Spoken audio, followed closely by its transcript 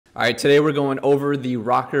All right, today we're going over the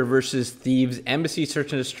Rokkr versus Thieves Embassy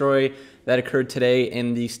Search and Destroy that occurred today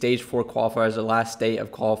in the Stage 4 qualifiers, the last day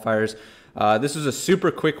of qualifiers. This was a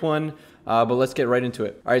super quick one, but let's get right into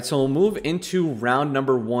it. All right, so we'll move into round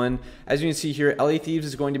number 1. As you can see here, LA Thieves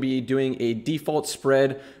is going to be doing a default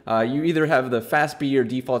spread. You either have the fast B or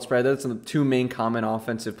default spread. That's the two main common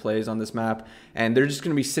offensive plays on this map. And they're just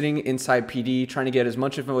going to be sitting inside PD, trying to get as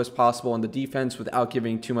much info as possible on the defense without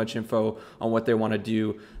giving too much info on what they want to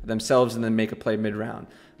do themselves and then make a play mid-round.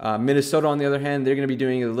 Minnesota, on the other hand, they're going to be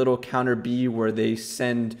doing a little counter B where they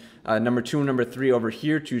send number 2 and number 3 over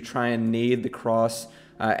here to try and nade the cross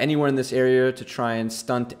anywhere in this area to try and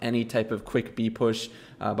stunt any type of quick B push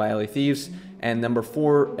by LA Thieves. And number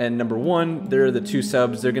 4 and number 1, they're the two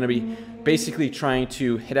subs. They're going to be basically trying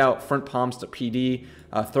to hit out front palms to PD,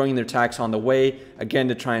 throwing their tacks on the way, again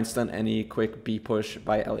to try and stunt any quick B push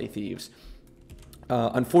by LA Thieves.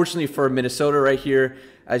 Unfortunately for Minnesota right here,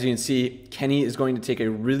 as you can see, Kenny is going to take a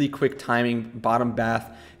really quick timing bottom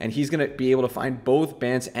bath, and he's going to be able to find both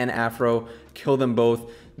Bance and Afro, kill them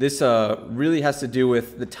both. This really has to do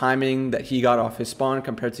with the timing that he got off his spawn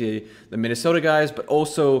compared to the Minnesota guys, but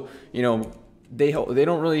also, you know, they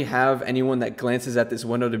don't really have anyone that glances at this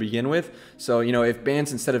window to begin with. So, you know, if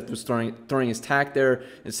Bance, instead of just throwing his tack there,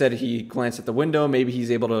 instead he glanced at the window, maybe he's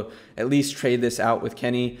able to at least trade this out with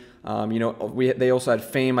Kenny. You know, they also had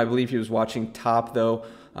Fame. I believe he was watching top though.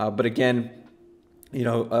 But again, you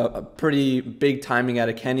know, a pretty big timing out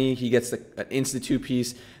of Kenny. He gets an instant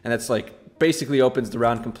 2-piece, and that's like basically opens the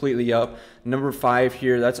round completely up. Number 5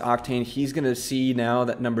 here, that's Octane. He's going to see now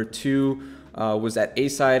that number 2 was at A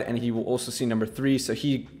side, and he will also see number 3. So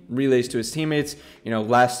he relays to his teammates, you know,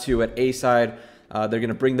 last 2 at A side. They're going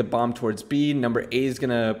to bring the bomb towards B. Number A is going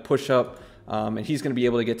to push up, and he's going to be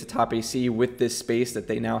able to get to top AC with this space that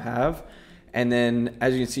they now have. And then,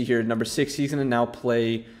 as you can see here, number 6, he's going to now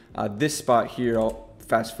play this spot here. I'll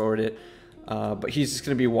fast forward it. But he's just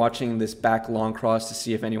going to be watching this back long cross to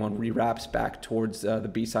see if anyone re-wraps back towards the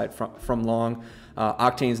B side from long.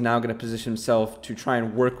 Octane is now going to position himself to try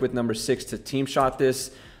and work with number 6 to team shot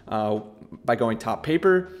this by going top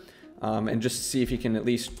paper, and just to see if he can at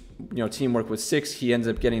least, you know, teamwork with 6. He ends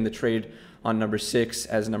up getting the trade on number 6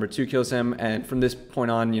 as number 2 kills him, and from this point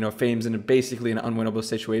on, you know, Fame's in basically an unwinnable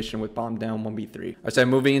situation with bomb down 1v3. All right, so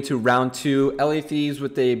moving into round 2, LA Thieves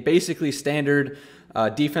with a basically standard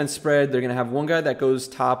defense spread. They're gonna have one guy that goes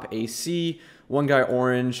top AC, one guy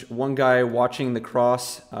orange, one guy watching the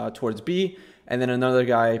cross towards B, and then another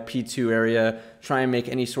guy P2 area, try and make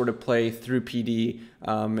any sort of play through PD,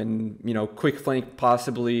 and, you know, quick flank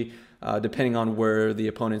possibly, depending on where the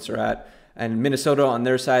opponents are at. And Minnesota on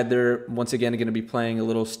their side, they're once again going to be playing a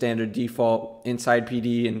little standard default inside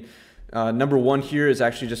PD. And number 1 here is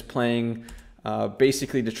actually just playing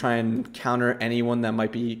basically to try and counter anyone that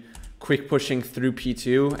might be quick pushing through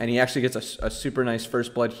P2. And he actually gets a super nice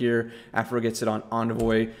first blood here. Afro gets it on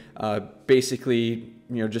Envoy, basically,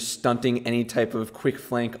 you know, just stunting any type of quick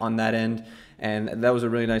flank on that end. And that was a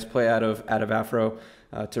really nice play out of Afro.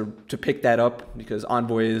 To pick that up, because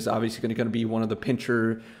Envoy is obviously going to be one of the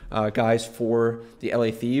pincher guys for the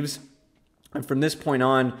LA Thieves. And from this point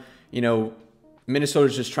on, you know,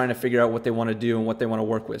 Minnesota's just trying to figure out what they want to do and what they want to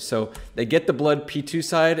work with. So they get the blood P2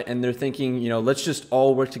 side, and they're thinking, you know, let's just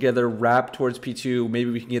all work together, wrap towards P2.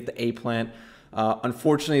 Maybe we can get the A plant.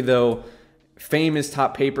 Unfortunately, though, Fame is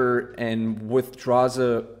top paper, and with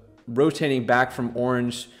Draza rotating back from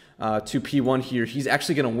orange to P1 here, he's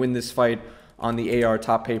actually going to win this fight on the AR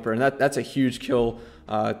top paper, and that's a huge kill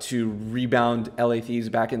to rebound LA Thieves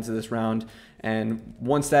back into this round. And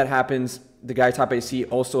once that happens, the guy top AC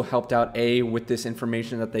also helped out A with this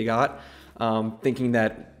information that they got, thinking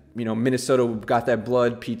that, you know, Minnesota got that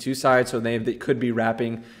blood P2 side, so they could be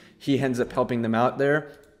wrapping. He ends up helping them out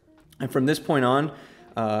there. And from this point on,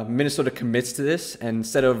 Minnesota commits to this, and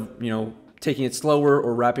instead of, you know, taking it slower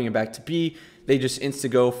or wrapping it back to B, they just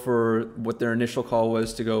insta-go for what their initial call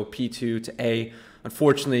was, to go P2 to A.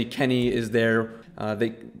 Unfortunately, Kenny is there.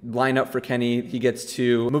 They line up for Kenny. He gets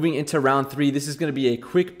 2. Moving into round 3, this is going to be a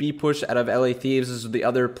quick B push out of LA Thieves. This is the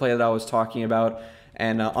other play that I was talking about.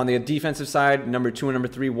 And on the defensive side, number 2 and number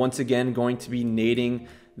 3, once again, going to be nading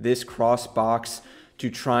this cross box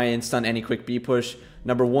to try and stun any quick B push.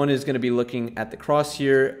 Number 1 is going to be looking at the cross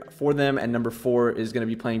here for them, and number 4 is going to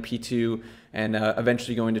be playing P2 and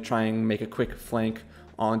eventually going to try and make a quick flank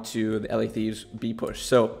onto the LA Thieves B push.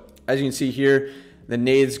 So as you can see here, the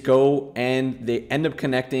nades go and they end up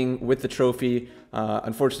connecting with the trophy.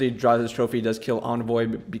 Unfortunately, Draza's trophy does kill Envoy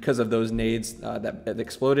because of those nades that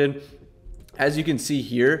exploded. As you can see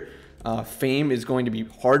here, Fame is going to be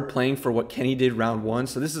hard playing for what Kenny did round 1.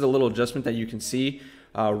 So this is a little adjustment that you can see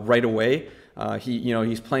right away.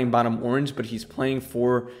 He's playing bottom orange, but he's playing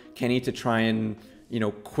for Kenny to try and,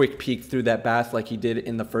 quick peek through that bath like he did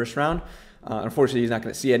in the first round. Unfortunately, he's not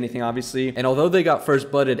going to see anything, obviously. And although they got first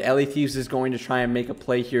blooded, LA Thieves is going to try and make a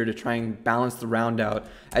play here to try and balance the round out.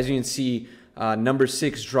 As you can see, number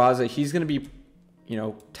 6, Draza, he's going to be,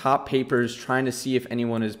 top papers, trying to see if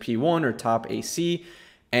anyone is P1 or top AC.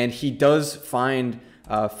 And he does find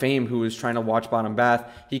Fame, who is trying to watch bottom bath.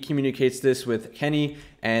 He communicates this with Kenny,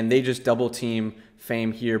 and they just double team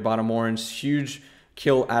Fame here, bottom orange. Huge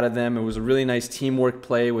kill out of them. It was a really nice teamwork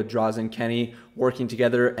play with Draza and Kenny working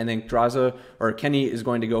together, and then Kenny is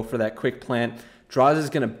going to go for that quick plant. Draza is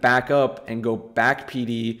going to back up and go back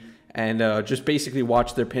PD and just basically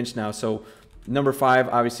watch their pinch now. So number 5,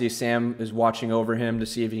 obviously Sam is watching over him to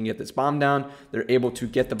see if he can get this bomb down. They're able to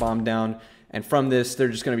get the bomb down, and from this they're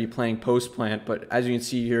just going to be playing post plant. But as you can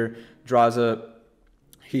see here, Draza,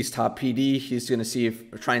 he's top PD. He's going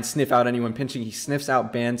to try and sniff out anyone pinching. He sniffs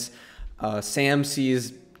out Bance. Sam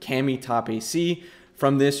sees Cammy top AC.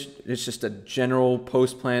 From this, it's just a general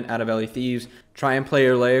post plant out of LA Thieves. Try and play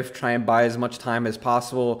your life. Try and buy as much time as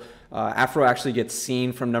possible. Afro actually gets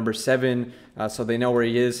seen from number 7, so they know where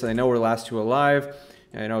he is. So they know we're last 2 alive.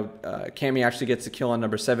 Cammy actually gets the kill on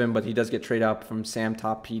number 7, but he does get trade out from Sam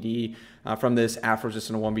top PD. From this, Afro's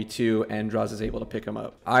just in a 1v2, and Draza is able to pick him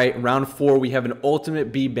up. All right, round 4, we have an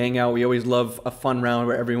ultimate B bang out. We always love a fun round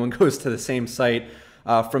where everyone goes to the same site.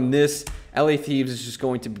 From this, LA Thieves is just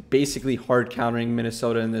going to be basically hard countering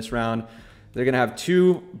Minnesota in this round. They're going to have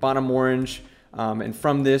 2 bottom orange. And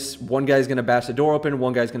from this, one guy's going to bash the door open,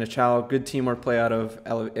 one guy's going to chow. Good teamwork play out of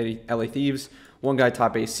LA Thieves. One guy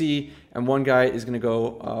top AC, and one guy is going to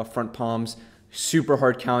go front palms. Super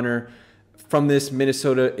hard counter. From this,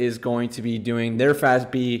 Minnesota is going to be doing their fast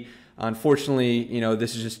B. Unfortunately,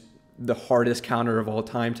 this is just the hardest counter of all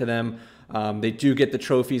time to them. They do get the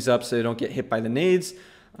trophies up so they don't get hit by the nades.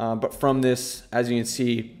 But from this, as you can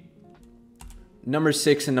see, number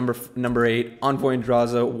 6 and number 8, Envoy and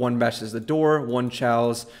Draza, one bashes the door, one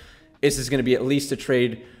chows. This is going to be at least a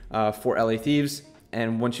trade for LA Thieves.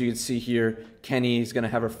 And once you can see here, Kenny is going to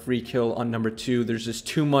have a free kill on number 2. There's just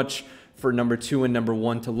too much for number 2 and number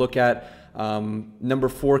 1 to look at. Number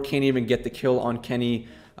 4 can't even get the kill on Kenny.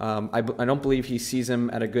 I don't believe he sees him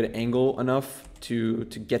at a good angle enough to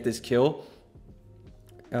get this kill.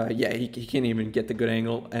 Yeah, he can't even get the good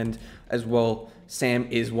angle. And as well, Sam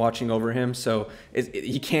is watching over him. So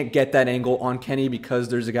he can't get that angle on Kenny because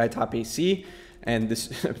there's a guy top AC. And this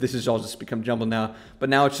has all just become jumbled now. But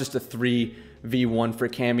now it's just a 3v1 for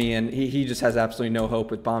Cammy, and he just has absolutely no hope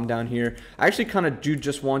with bomb down here. I actually kind of do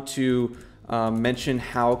just want to mention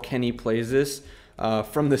how Kenny plays this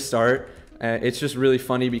from the start. It's just really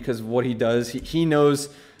funny because of what he does. He knows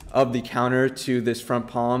of the counter to this front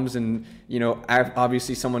palms, and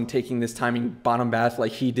obviously someone taking this timing bottom bath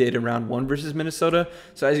like he did in round 1 versus Minnesota.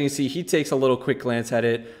 So as you can see, he takes a little quick glance at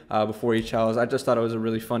it before he chows. I just thought it was a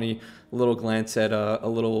really funny little glance at a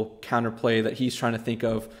little counter play that he's trying to think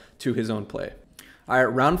of to his own play. All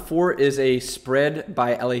right, round 4 is a spread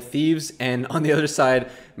by LA Thieves, and on the other side,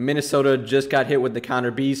 Minnesota just got hit with the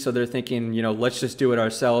counter B, so they're thinking, let's just do it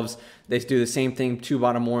ourselves. They do the same thing, 2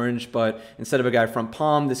 bottom orange, but instead of a guy front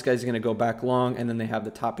palm, this guy's going to go back long, and then they have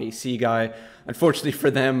the top AC guy. Unfortunately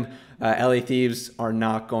for them, LA Thieves are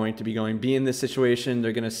not going to be going B in this situation.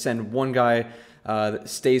 They're going to send one guy that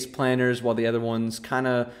stays planners while the other ones kind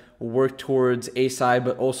of work towards A side,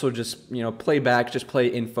 but also just play back, just play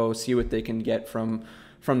info, see what they can get from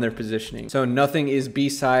their positioning. So nothing is B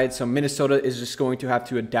side, so Minnesota is just going to have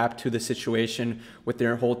to adapt to the situation with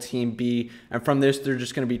their whole team B, and from this they're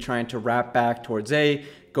just going to be trying to wrap back towards A,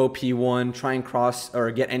 go P1, try and cross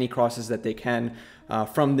or get any crosses that they can.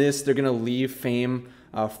 From this they're going to leave Fame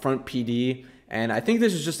front PD. And I think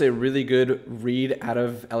this is just a really good read out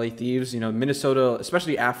of LA Thieves. Minnesota,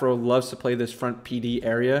 especially Afro, loves to play this front PD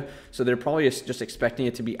area. So they're probably just expecting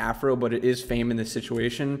it to be Afro, but it is Fame in this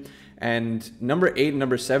situation. And number 8 and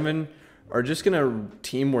number 7 are just going to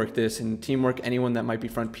teamwork this and teamwork anyone that might be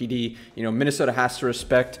front PD. Minnesota has to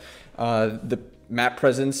respect the map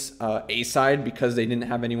presence A side because they didn't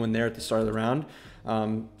have anyone there at the start of the round.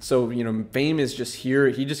 So Fame is just here.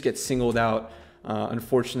 He just gets singled out.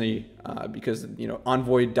 Unfortunately, because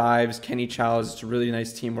Envoy dives, Kenny chows. It's a really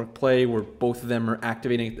nice teamwork play where both of them are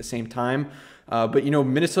activating at the same time. But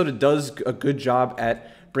Minnesota does a good job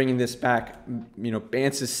at bringing this back.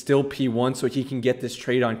 Bance is still P1, so he can get this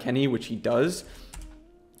trade on Kenny, which he does.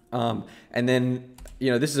 And then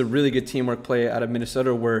this is a really good teamwork play out of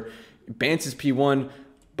Minnesota where Bance is P1,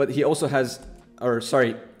 but he also has,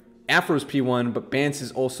 Afro's P1, but Bance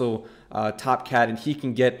is also top cat, and he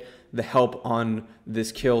can get the help on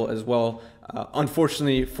this kill as well.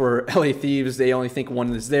 Unfortunately for LA Thieves, they only think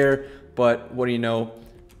one is there, but what do you know?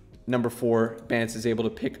 Number 4, Bance is able to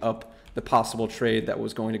pick up the possible trade that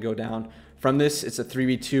was going to go down. From this, it's a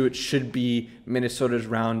 3v2. It should be Minnesota's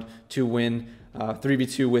round to win.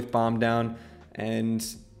 3v2 with bomb down, and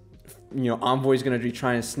Envoy's going to be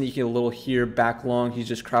trying to sneak it a little here, back long. He's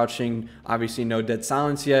just crouching. Obviously, no dead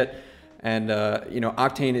silence yet. And,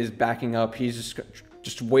 Octane is backing up. He's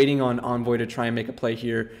just waiting on Envoy to try and make a play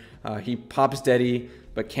here. He pops Deddy,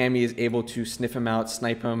 but Cammy is able to sniff him out,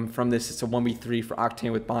 snipe him. From this, it's a 1v3 for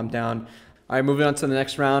Octane with bomb down. All right, moving on to the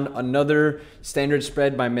next round. Another standard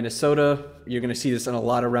spread by Minnesota. You're going to see this in a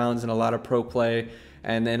lot of rounds and a lot of pro play.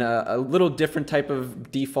 And then a little different type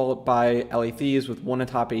of default by LA Thieves with 1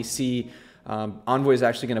 atop AC. Envoy is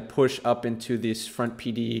actually going to push up into this front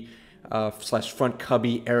PD / front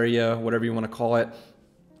cubby area, whatever you want to call it,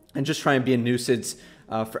 and just try and be a nuisance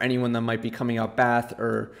for anyone that might be coming out bath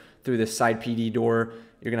or through this side PD door.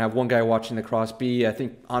 You're going to have one guy watching the cross B. I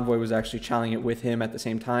think Envoy was actually challenging it with him at the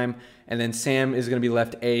same time. And then Sam is going to be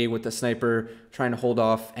left A with the sniper trying to hold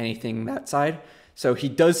off anything that side. So he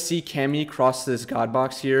does see Cammy cross this God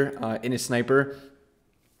box here in his sniper.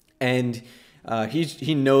 And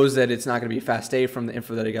he knows that it's not going to be a fast A from the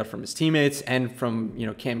info that he got from his teammates and from,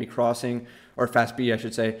 Cammy crossing, or fast B, I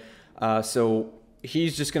should say. So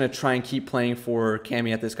he's just going to try and keep playing for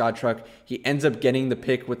Cammy at this God truck. He ends up getting the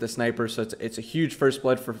pick with the sniper, so it's a huge first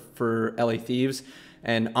blood for LA Thieves.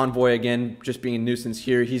 And Envoy, again, just being a nuisance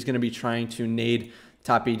here, he's going to be trying to nade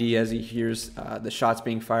top ED as he hears the shots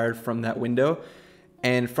being fired from that window.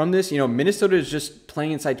 And from this, Minnesota is just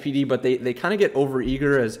playing inside PD, but they kind of get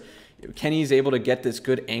over-eager as Kenny's able to get this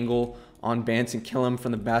good angle on Bance and kill him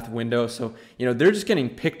from the bath window. So, they're just getting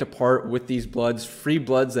picked apart with these bloods, free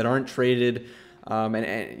bloods that aren't traded.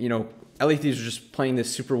 LA Thieves are just playing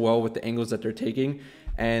this super well with the angles that they're taking.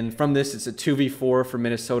 And from this, it's a 2v4 for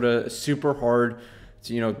Minnesota, super hard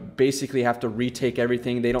to, basically have to retake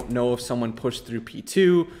everything. They don't know if someone pushed through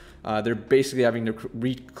P2. They're basically having to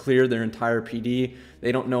re-clear their entire PD.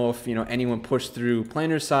 They don't know if, anyone pushed through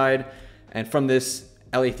Planner's side. And from this,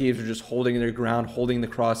 LA Thieves are just holding their ground, holding the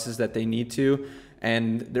crosses that they need to.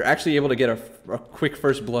 And they're actually able to get a quick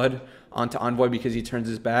first blood onto Envoy because he turns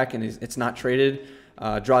his back and it's not traded.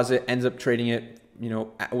 Draws it, ends up trading it,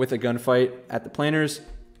 with a gunfight at the Planners.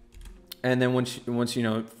 And then once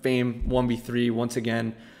Fame 1v3 once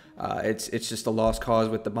again, it's just a lost cause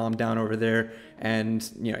with the bomb down over there. And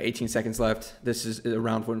 18 seconds left. This is a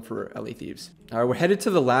round win for LA Thieves. All right, we're headed to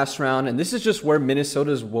the last round, and this is just where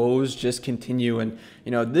Minnesota's woes just continue. And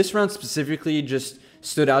this round specifically just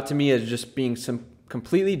stood out to me as just being some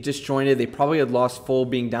completely disjointed. They probably had lost full,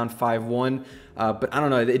 being down 5-1. But I don't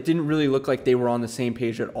know, it didn't really look like they were on the same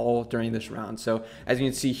page at all during this round. So as you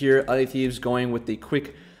can see here, LA Thieves going with the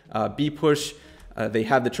quick B push. They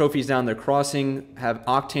have the trophies down, they're crossing, have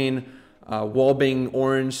Octane wallbang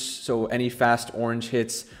orange, so any fast orange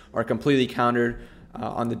hits are completely countered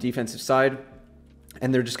on the defensive side.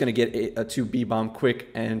 And they're just going to get a 2B bomb quick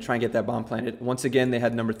and try and get that bomb planted. Once again, they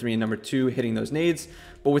had number 3 and number 2 hitting those nades,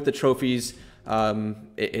 but with the trophies,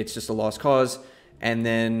 it's just a lost cause. And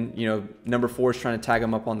then, number 4 is trying to tag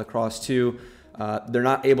them up on the cross too. They're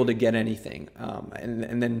not able to get anything.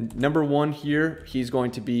 And then number 1 here, he's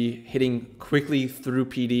going to be hitting quickly through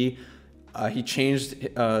PD. He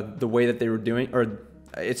changed the way that they were doing, or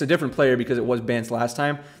it's a different player because it was Bance last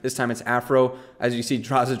time. This time it's Afro. As you see,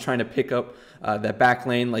 Draza trying to pick up that back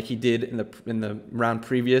lane like he did in the round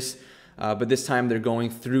previous. But this time they're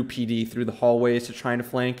going through PD, through the hallways to try and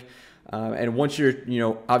flank. And once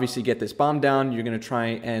you're, obviously get this bomb down, you're going to try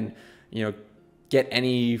and, get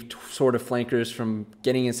any sort of flankers from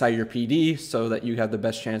getting inside your PD so that you have the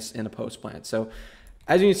best chance in a post plant. So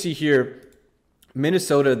as you can see here,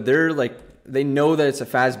 Minnesota, they know that it's a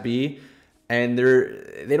fast B, and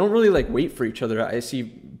they don't really wait for each other. I see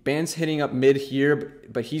Bance hitting up mid here,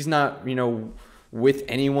 but he's not, with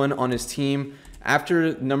anyone on his team.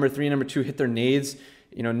 After number 3 and number 2 hit their nades,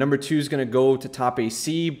 number 2 is going to go to top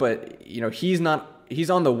AC, but he's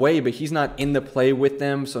on the way, but he's not in the play with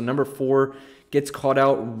them. So number 4 gets caught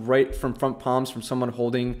out right from front palms from someone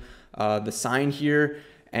holding the sign here.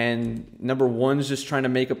 And number 1's just trying to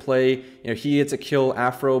make a play. He hits a kill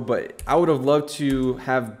Afro, but I would have loved to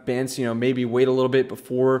have Bance, maybe wait a little bit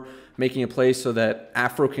before making a play so that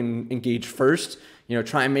Afro can engage first.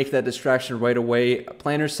 Try and make that distraction right away.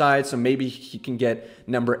 Planner side, so maybe he can get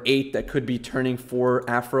number 8 that could be turning for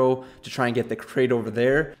Afro to try and get the trade over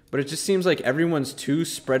there. But it just seems like everyone's too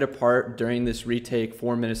spread apart during this retake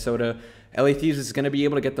for Minnesota. LA Thieves is going to be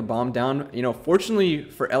able to get the bomb down. Fortunately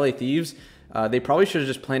for LA Thieves, They probably should have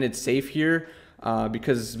just planted safe here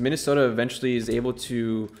because Minnesota eventually is able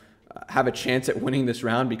to have a chance at winning this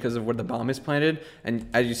round because of where the bomb is planted. And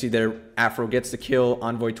as you see there, Afro gets the kill,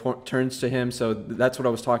 Envoy turns to him. So that's what I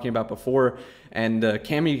was talking about before. And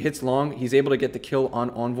Cammy hits long. He's able to get the kill on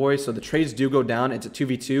Envoy. So the trades do go down. It's a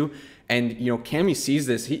 2v2. And, you know, Cammy sees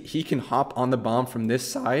this. He can hop on the bomb from this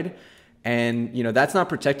side. And, you know, that's not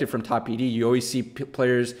protected from top PD. You always see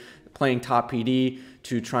players playing top PD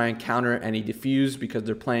to try and counter any defuse because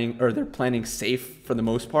they're planning safe for the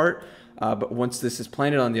most part. But once this is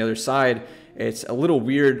planted on the other side, it's a little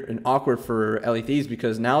weird and awkward for LA Thieves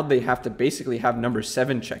because now they have to basically have number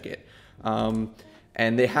 7 check it.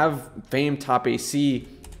 And they have Fame top AC,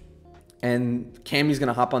 and Cammy's going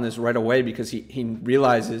to hop on this right away because he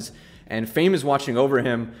realizes, and Fame is watching over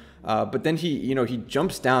him. But then he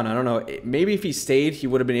jumps down. I don't know. Maybe if he stayed, he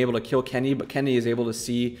would have been able to kill Kenny, but Kenny is able to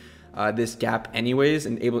see this gap anyways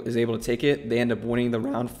and is able to take it. They end up winning the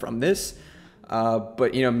round from this.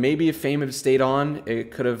 But, you know, maybe if Fame had stayed on,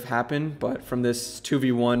 it could have happened. But from this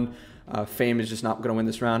 2v1, Fame is just not going to win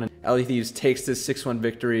this round. And LA Thieves takes this 6-1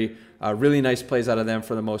 victory. Really nice plays out of them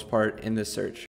for the most part in this search.